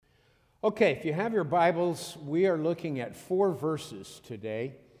Okay, if you have your Bibles, we are looking at 4 verses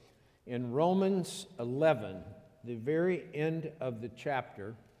today in Romans 11, the very end of the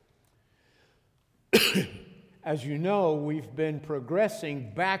chapter. As you know, we've been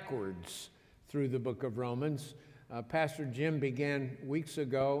progressing backwards through the book of Romans. Pastor Jim began weeks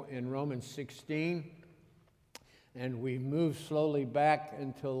ago in Romans 16, and we moved slowly back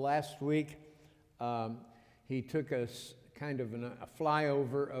until last week. He took us kind of a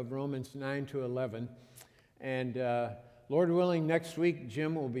flyover of Romans 9 to 11. And Lord willing, next week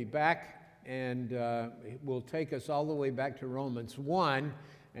Jim will be back and will take us all the way back to Romans 1,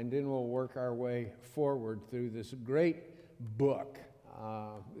 and then we'll work our way forward through this great book,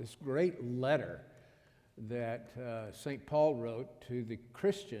 this great letter that St. Paul wrote to the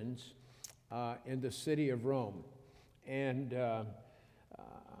Christians in the city of Rome. And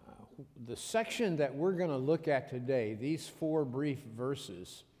the section that we're going to look at today, these 4 brief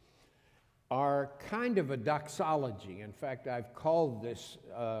verses, are kind of a doxology. In fact, I've called this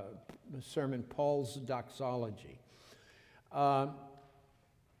sermon Paul's Doxology.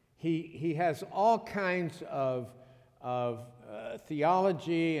 He has all kinds of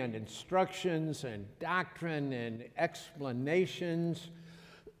theology and instructions and doctrine and explanations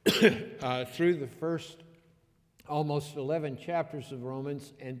through the first almost 11 chapters of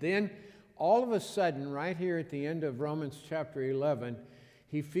Romans, and then all of a sudden, right here at the end of Romans chapter 11,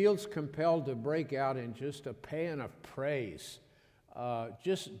 he feels compelled to break out in just a paean of praise,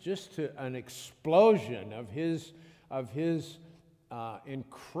 just to an explosion of his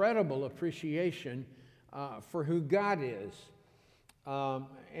incredible appreciation for who God is,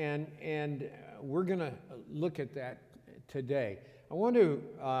 and we're going to look at that today. I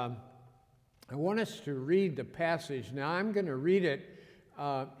want us to read the passage. Now, I'm going to read it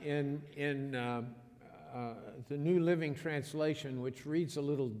in the New Living Translation, which reads a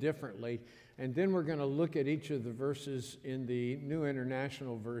little differently, and then we're going to look at each of the verses in the New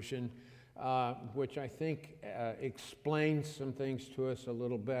International Version, which I think explains some things to us a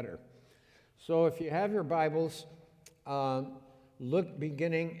little better. So if you have your Bibles, look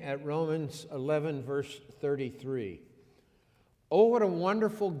beginning at Romans 11, verse 33. Oh, what a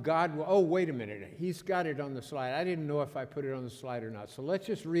wonderful God. Oh, wait a minute. He's got it on the slide. I didn't know if I put it on the slide or not. So let's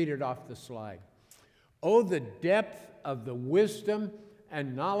just read it off the slide. Oh, the depth of the wisdom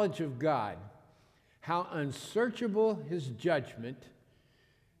and knowledge of God. How unsearchable his judgment,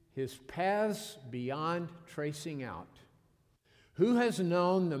 his paths beyond tracing out. Who has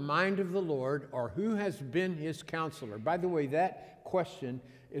known the mind of the Lord, or who has been his counselor? By the way, that question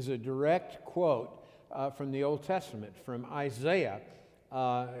is a direct quote from the Old Testament, from Isaiah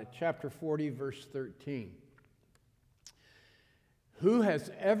chapter 40, verse 13. Who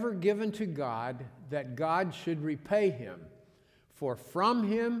has ever given to God that God should repay him? For from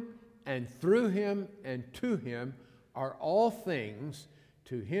him and through him and to him are all things.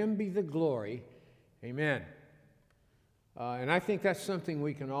 To him be the glory. Amen. And I think that's something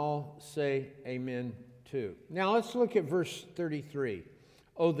we can all say amen to. Now let's look at verse 33.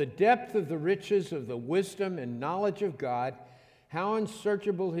 Oh, the depth of the riches of the wisdom and knowledge of God, how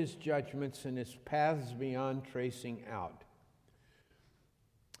unsearchable his judgments and his paths beyond tracing out.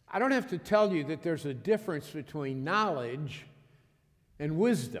 I don't have to tell you that there's a difference between knowledge and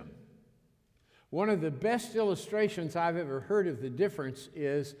wisdom. One of the best illustrations I've ever heard of the difference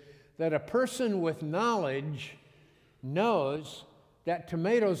is that a person with knowledge knows that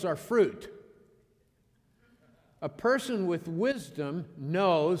tomatoes are fruit. A person with wisdom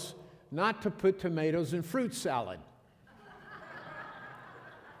knows not to put tomatoes in fruit salad.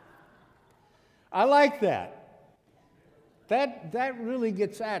 I like that. That really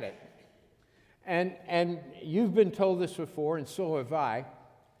gets at it. And you've been told this before, and so have I.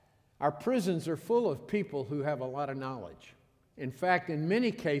 Our prisons are full of people who have a lot of knowledge. In fact, in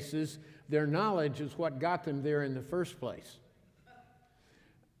many cases, their knowledge is what got them there in the first place.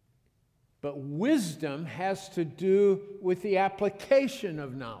 But wisdom has to do with the application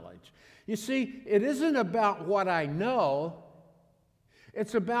of knowledge. You see, it isn't about what I know.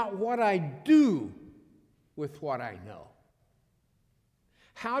 It's about what I do with what I know.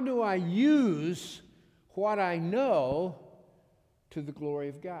 How do I use what I know to the glory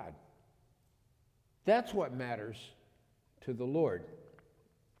of God? That's what matters to the Lord.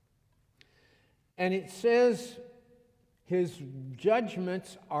 And it says his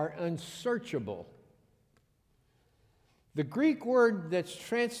judgments are unsearchable. The Greek word that's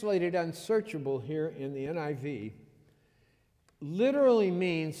translated unsearchable here in the NIV literally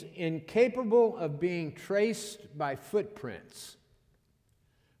means incapable of being traced by footprints.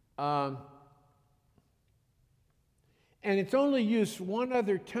 And it's only used one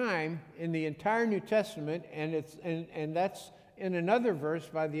other time in the entire New Testament, and that's in another verse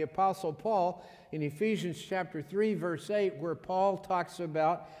by the Apostle Paul in Ephesians chapter 3, verse 8, where Paul talks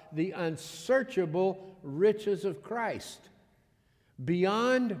about the unsearchable riches of Christ,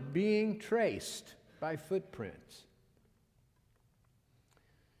 beyond being traced by footprints.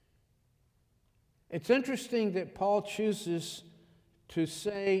 It's interesting that Paul chooses to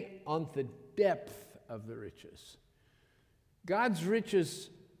say on the depth of the riches. God's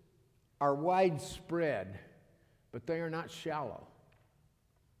riches are widespread, but they are not shallow.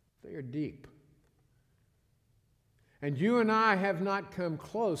 They are deep. And you and I have not come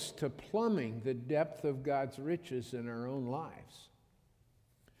close to plumbing the depth of God's riches in our own lives.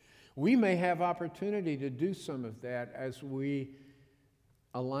 We may have opportunity to do some of that as we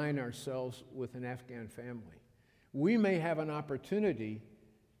align ourselves with an Afghan family. We may have an opportunity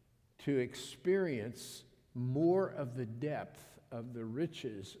to experience more of the depth of the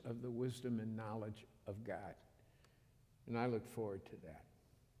riches of the wisdom and knowledge of God. And I look forward to that.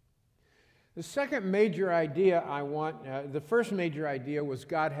 The second major idea the first major idea was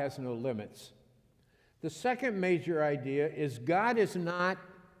God has no limits. The second major idea is God is not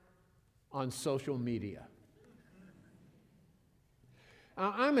on social media.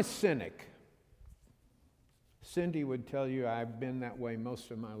 I'm a cynic. Cindy would tell you I've been that way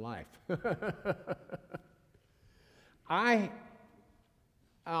most of my life.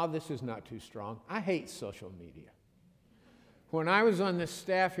 This is not too strong. I hate social media. When I was on the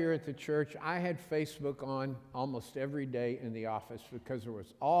staff here at the church, I had Facebook on almost every day in the office because there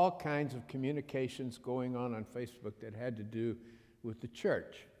was all kinds of communications going on Facebook that had to do with the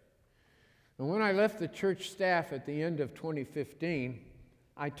church. And when I left the church staff at the end of 2015,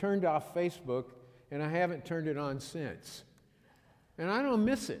 I turned off Facebook, and I haven't turned it on since. And I don't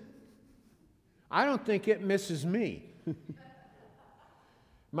miss it. I don't think it misses me.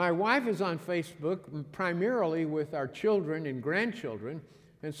 My wife is on Facebook primarily with our children and grandchildren,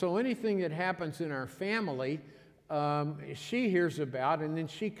 and so anything that happens in our family, she hears about, and then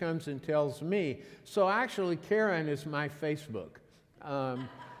she comes and tells me. So actually, Karen is my Facebook.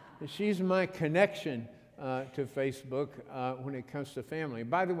 She's my connection to Facebook when it comes to family.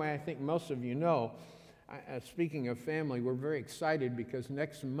 By the way, I think most of you know, speaking of family, we're very excited because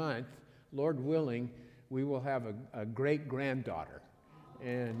next month, Lord willing, we will have a great-granddaughter.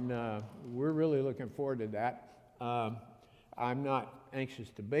 And we're really looking forward to that. I'm not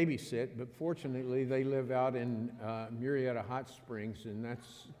anxious to babysit, but fortunately they live out in Murrieta Hot Springs, and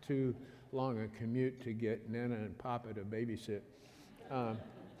that's too long a commute to get Nana and Papa to babysit.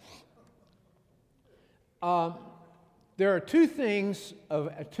 There are two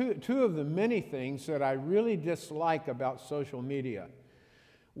of the many things that I really dislike about social media.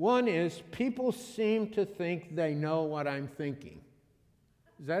 One is people seem to think they know what I'm thinking.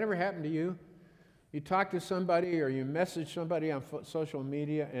 Does that ever happen to you? You talk to somebody or you message somebody on social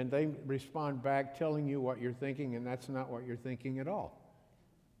media and they respond back telling you what you're thinking, and that's not what you're thinking at all.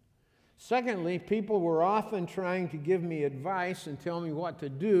 Secondly, people were often trying to give me advice and tell me what to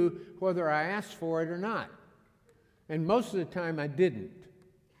do, whether I asked for it or not. And most of the time I didn't.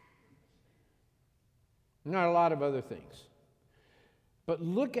 Not a lot of other things. But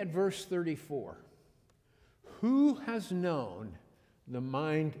look at verse 34. Who has known the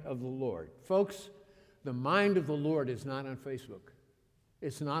mind of the Lord? Folks, the mind of the Lord is not on Facebook.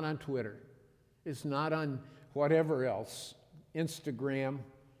 It's not on Twitter. It's not on whatever else, Instagram,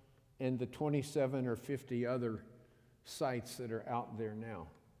 and the 27 or 50 other sites that are out there now.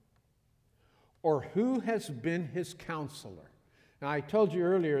 Or who has been his counselor? Now, I told you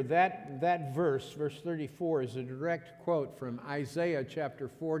earlier that verse 34, is a direct quote from Isaiah chapter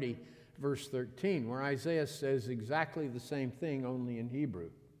 40, verse 13, where Isaiah says exactly the same thing, only in Hebrew.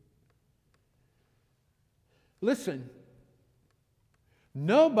 Listen,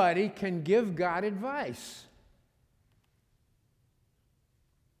 nobody can give God advice.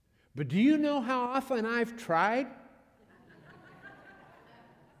 But do you know how often I've tried?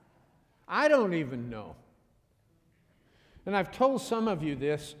 I don't even know. And I've told some of you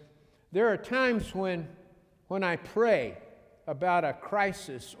this. There are times when I pray about a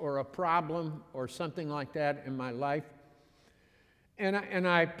crisis or a problem or something like that in my life, and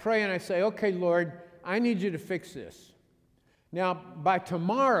I pray and I say, okay, Lord, I need you to fix this. Now, by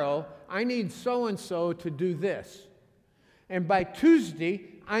tomorrow, I need so-and-so to do this. And by Tuesday,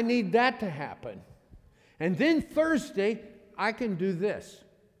 I need that to happen. And then Thursday, I can do this.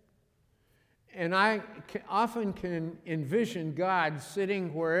 And I often can envision God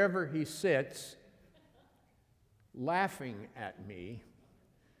sitting wherever he sits, laughing at me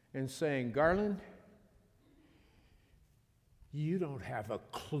and saying, Garland, You don't have a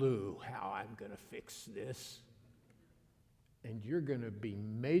clue how I'm going to fix this. And you're going to be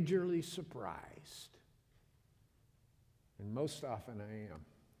majorly surprised. And most often I am.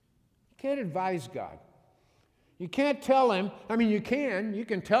 You can't advise God. You can't tell him, you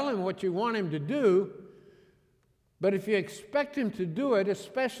can tell him what you want him to do, but if you expect him to do it,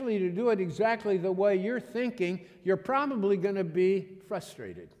 especially to do it exactly the way you're thinking, you're probably going to be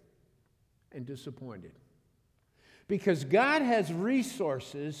frustrated and disappointed. Because God has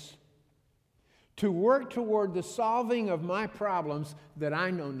resources to work toward the solving of my problems that I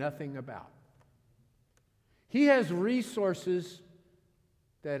know nothing about. He has resources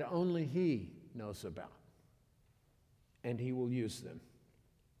that only He knows about, and He will use them.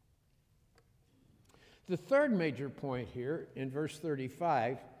 The third major point here in verse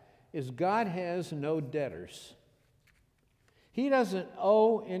 35 is God has no debtors. He doesn't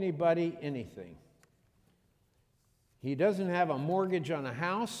owe anybody anything. He doesn't have a mortgage on a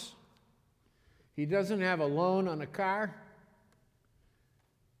house. He doesn't have a loan on a car.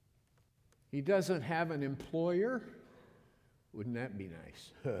 He doesn't have an employer. Wouldn't that be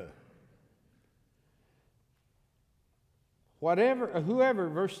nice? Whoever,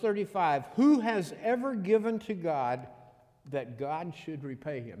 verse 35, who has ever given to God that God should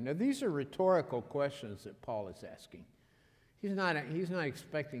repay him? Now, these are rhetorical questions that Paul is asking. He's not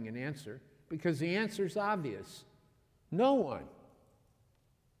expecting an answer because the answer is obvious. No one.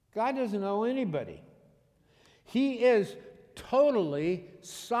 God doesn't owe anybody. He is totally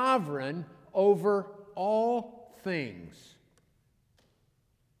sovereign over all things.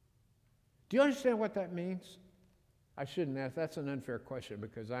 Do you understand what that means? I shouldn't ask. That's an unfair question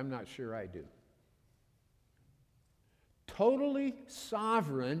because I'm not sure I do. Totally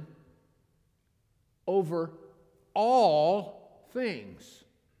sovereign over all things.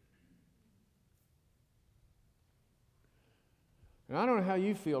 And I don't know how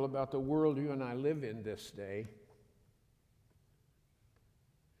you feel about the world you and I live in this day,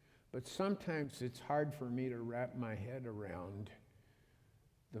 but sometimes it's hard for me to wrap my head around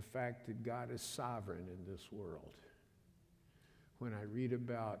the fact that God is sovereign in this world. When I read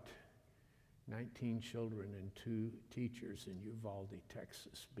about 19 children and 2 teachers in Uvalde,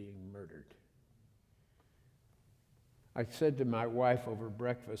 Texas, being murdered. I said to my wife over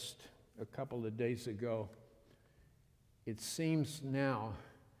breakfast a couple of days ago, it seems now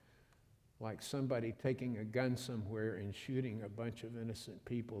like somebody taking a gun somewhere and shooting a bunch of innocent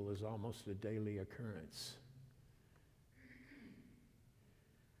people is almost a daily occurrence.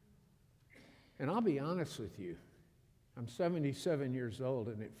 And I'll be honest with you, I'm 77 years old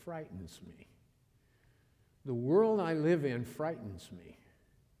and it frightens me. The world I live in frightens me.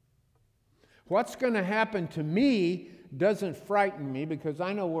 What's going to happen to me doesn't frighten me because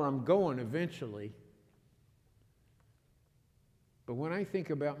I know where I'm going eventually. But when I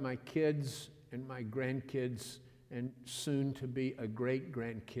think about my kids and my grandkids and soon to be a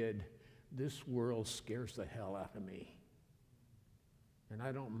great-grandkid, this world scares the hell out of me. And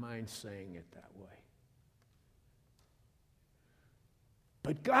I don't mind saying it that way.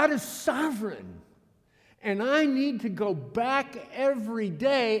 But God is sovereign. And I need to go back every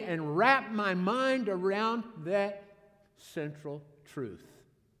day and wrap my mind around that central truth.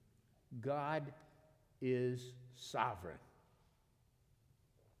 God is sovereign.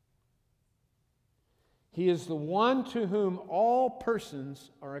 He is the one to whom all persons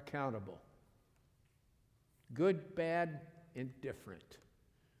are accountable. Good, bad, indifferent.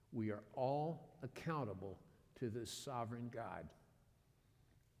 We are all accountable to this sovereign God.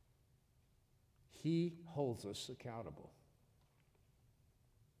 He holds us accountable.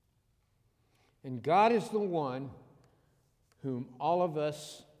 And God is the one whom all of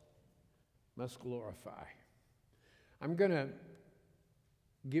us must glorify. I'm going to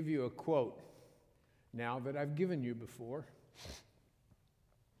give you a quote now that I've given you before.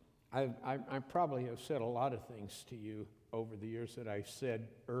 I probably have said a lot of things to you over the years that I said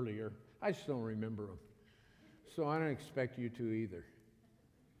earlier. I just don't remember them. So I don't expect you to either.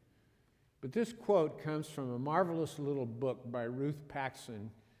 But this quote comes from a marvelous little book by Ruth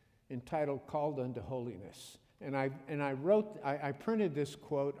Paxson entitled Called Unto Holiness. And I printed this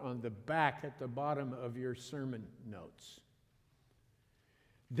quote on the back at the bottom of your sermon notes.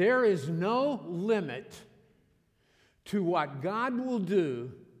 There is no limit to what God will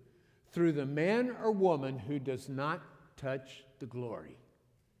do through the man or woman who does not touch the glory.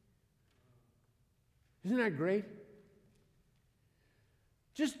 Isn't that great?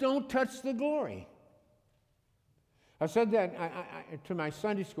 Just don't touch the glory. I said that to my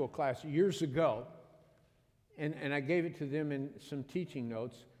Sunday school class years ago, and I gave it to them in some teaching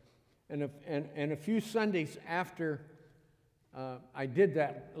notes. And a few Sundays after I did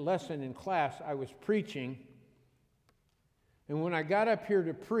that lesson in class. I was preaching. And when I got up here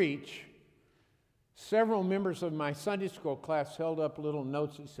to preach, several members of my Sunday school class held up little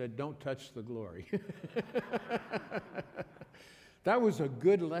notes that said, "Don't touch the glory." That was a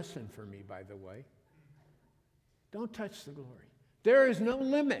good lesson for me, by the way. Don't touch the glory. There is no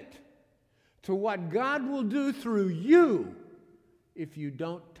limit to what God will do through you if you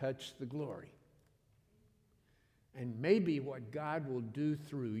don't touch the glory. And maybe what God will do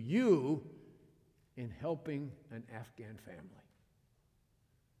through you in helping an Afghan family.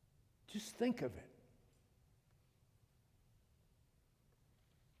 Just think of it.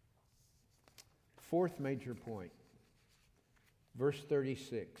 Fourth major point, verse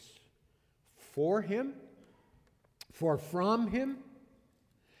 36. For him, for from him,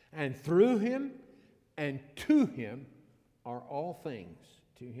 and through him, and to him are all things.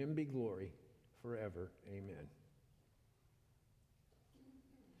 To him be glory forever. Amen.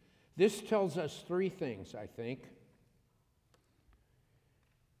 This tells us three things, I think.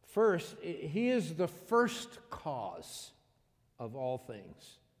 First, he is the first cause of all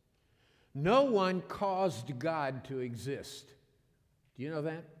things. No one caused God to exist. Do you know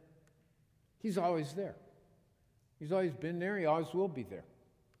that? He's always there. He's always been there. He always will be there.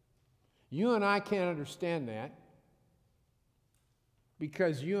 You and I can't understand that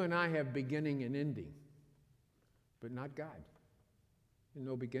because you and I have beginning and ending, but not God.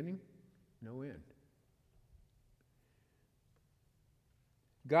 No beginning, no end.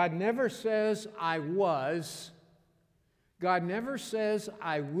 God never says, "I was." God never says,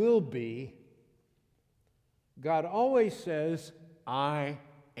 "I will be." God always says, "I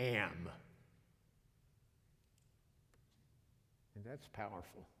am." And that's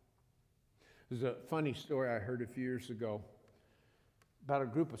powerful. There's a funny story I heard a few years ago about a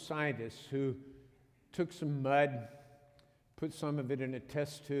group of scientists who took some mud, put some of it in a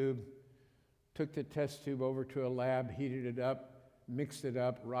test tube, took the test tube over to a lab, heated it up, mixed it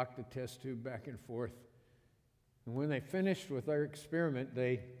up, rocked the test tube back and forth. And when they finished with their experiment,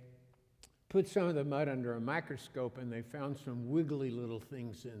 they put some of the mud under a microscope and they found some wiggly little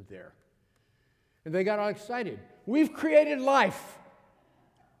things in there. And they got all excited. "We've created life."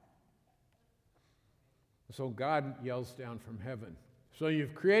 So God yells down from heaven, "So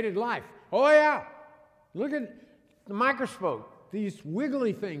you've created life?" "Oh yeah, look at the microscope, these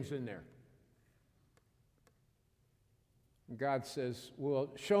wiggly things in there." And God says,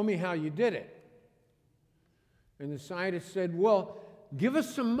 "Well, show me how you did it." And the scientist said, "Well, give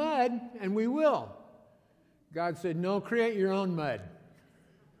us some mud and we will." God said, "No, create your own mud."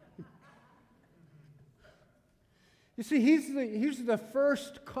 You see, he's the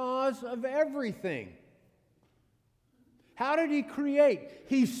first cause of everything. How did he create?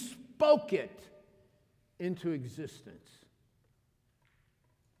 He spoke it into existence.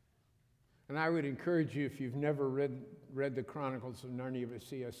 And I would encourage you, if you've never read the Chronicles of Narnia by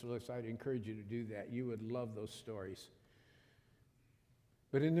C.S. Lewis, I'd encourage you to do that. You would love those stories.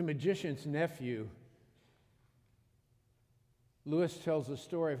 But in The Magician's Nephew, Lewis tells the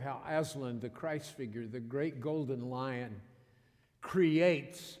story of how Aslan, the Christ figure, the great golden lion,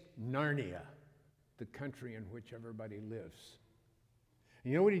 creates Narnia, the country in which everybody lives.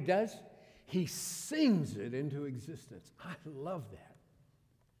 And you know what he does? He sings it into existence. I love that.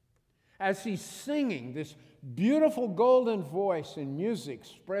 As he's singing, this beautiful golden voice and music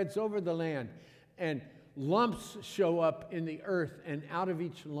spreads over the land, and lumps show up in the earth, and out of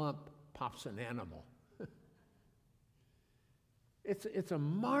each lump pops an animal. It's a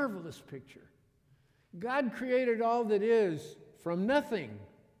marvelous picture. God created all that is from nothing.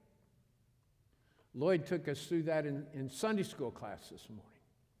 Lloyd took us through that in Sunday school class this morning.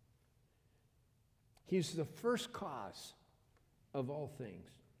 He's the first cause of all things.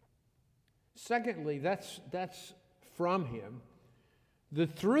 Secondly, that's from him. The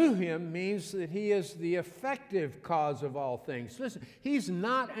through him means that he is the effective cause of all things. Listen, he's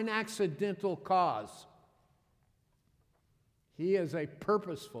not an accidental cause. He is a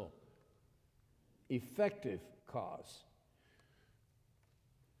purposeful, effective cause.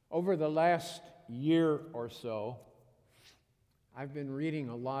 Over the last year or so, I've been reading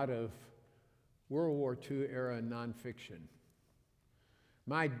a lot of World War II era nonfiction.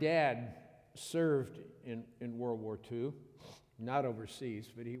 My dad served in World War II, not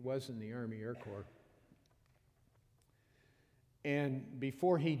overseas, but he was in the Army Air Corps. And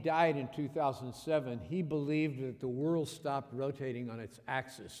before he died in 2007, he believed that the world stopped rotating on its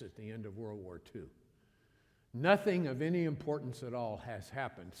axis at the end of World War II. Nothing of any importance at all has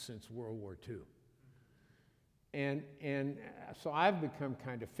happened since World War II. And so I've become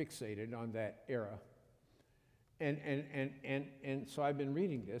kind of fixated on that era. And so I've been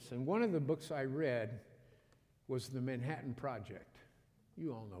reading this, and one of the books I read was The Manhattan Project.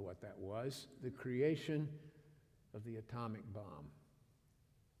 You all know what that was, the creation of the atomic bomb.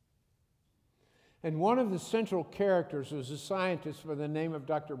 And one of the central characters was a scientist by the name of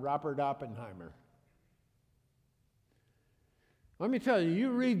Dr. Robert Oppenheimer. Let me tell you, you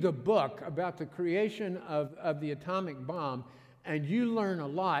read the book about the creation of the atomic bomb, and you learn a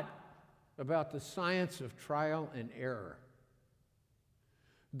lot about the science of trial and error.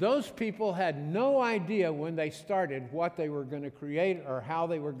 Those people had no idea when they started what they were going to create or how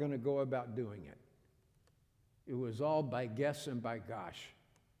they were going to go about doing it. It was all by guess and by gosh,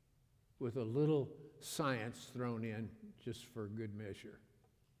 with a little science thrown in just for good measure.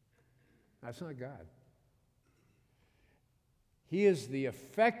 That's not God. He is the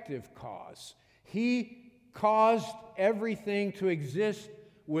effective cause. He caused everything to exist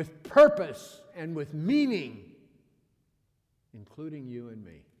with purpose and with meaning, including you and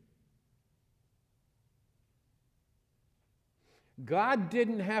me. God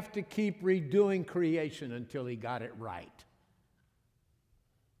didn't have to keep redoing creation until he got it right.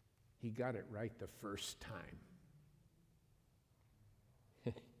 He got it right the first time.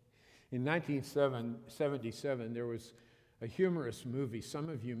 In 1977, there was a humorous movie. Some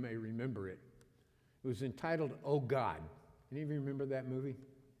of you may remember it. It was entitled Oh God. Any of you remember that movie?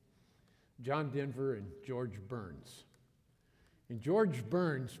 John Denver and George Burns. And George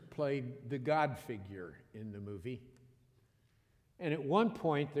Burns played the God figure in the movie. And at one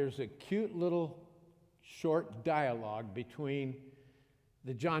point, there's a cute little short dialogue between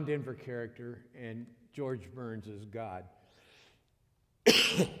the John Denver character and George Burns as God.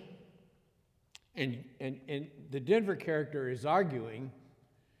 and the Denver character is arguing,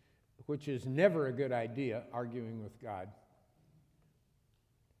 which is never a good idea, arguing with God.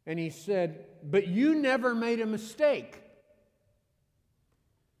 And he said, "But you never made a mistake."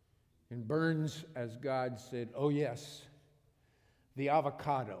 And Burns, as God, said, "Oh yes, the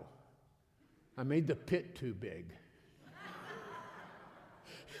avocado. I made the pit too big."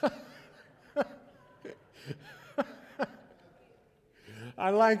 I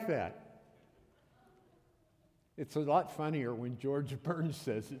like that. It's a lot funnier when George Burns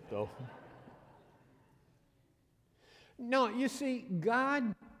says it, though. No, you see,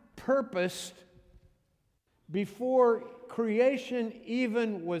 God purposed before creation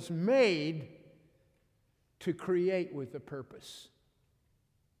even was made to create with a purpose.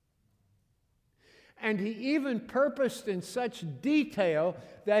 And he even purposed in such detail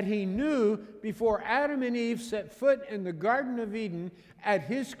that he knew before Adam and Eve set foot in the Garden of Eden at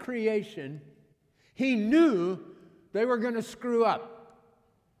his creation, he knew they were going to screw up.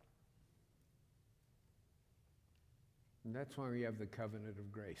 And that's why we have the covenant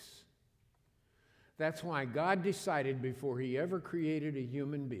of grace. That's why God decided before he ever created a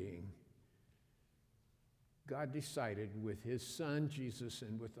human being, God decided with his Son, Jesus,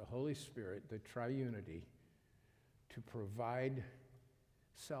 and with the Holy Spirit, the triunity, to provide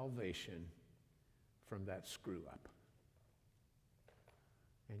salvation from that screw-up.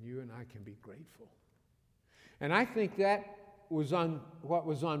 And you and I can be grateful. And I think that was on what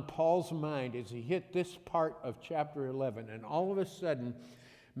was on Paul's mind as he hit this part of chapter 11. And all of a sudden,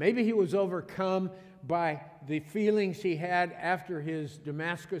 maybe he was overcome by the feelings he had after his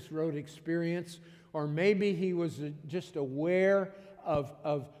Damascus Road experience, or maybe he was just aware of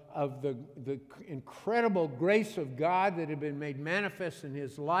the incredible grace of God that had been made manifest in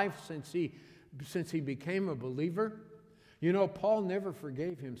his life since he became a believer. You know, Paul never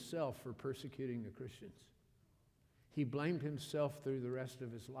forgave himself for persecuting the Christians. He blamed himself through the rest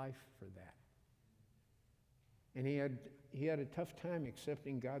of his life for that. And he had a tough time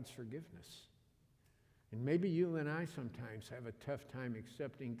accepting God's forgiveness. And maybe you and I sometimes have a tough time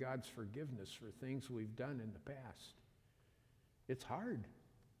accepting God's forgiveness for things we've done in the past. It's hard.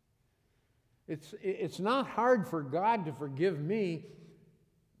 It's not hard for God to forgive me,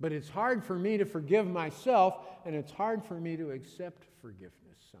 but it's hard for me to forgive myself, and it's hard for me to accept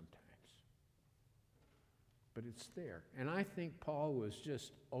forgiveness sometimes. But it's there. And I think Paul was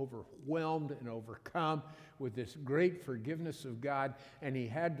just overwhelmed and overcome with this great forgiveness of God, and he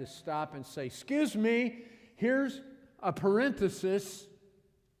had to stop and say, "Excuse me, here's a parenthesis.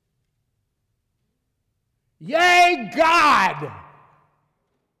 Yay, God!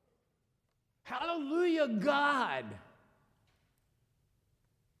 Hallelujah, God!"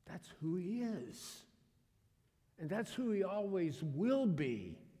 That's who he is. And that's who he always will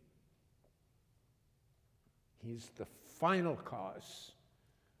be. He's the final cause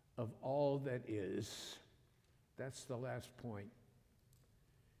of all that is. That's the last point.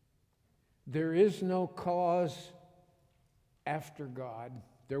 There is no cause after God.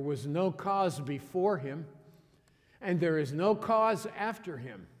 There was no cause before him, and there is no cause after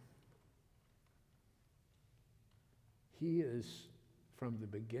him. He is from the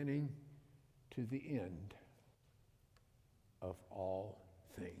beginning to the end of all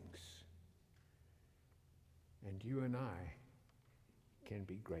things. And you and I can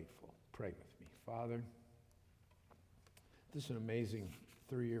be grateful. Pray with me. Father, this is an amazing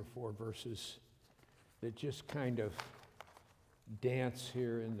 3 or 4 verses that just kind of dance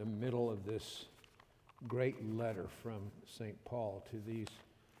here in the middle of this great letter from St. Paul to these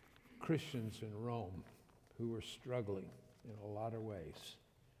Christians in Rome who were struggling in a lot of ways.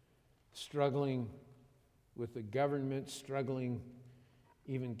 Struggling with the government, struggling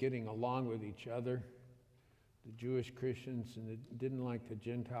even getting along with each other. The Jewish Christians didn't like the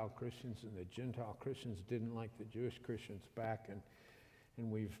Gentile Christians, and the Gentile Christians didn't like the Jewish Christians back.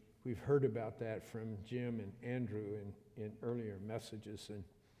 And we've heard about that from Jim and Andrew in earlier messages.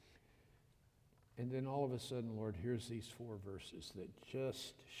 And then all of a sudden, Lord, here's these 4 verses that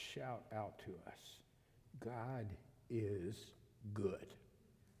just shout out to us. God is good.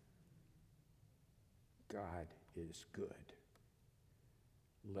 God is good.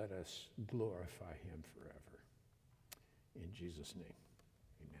 Let us glorify him forever. In Jesus' name,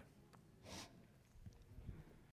 amen.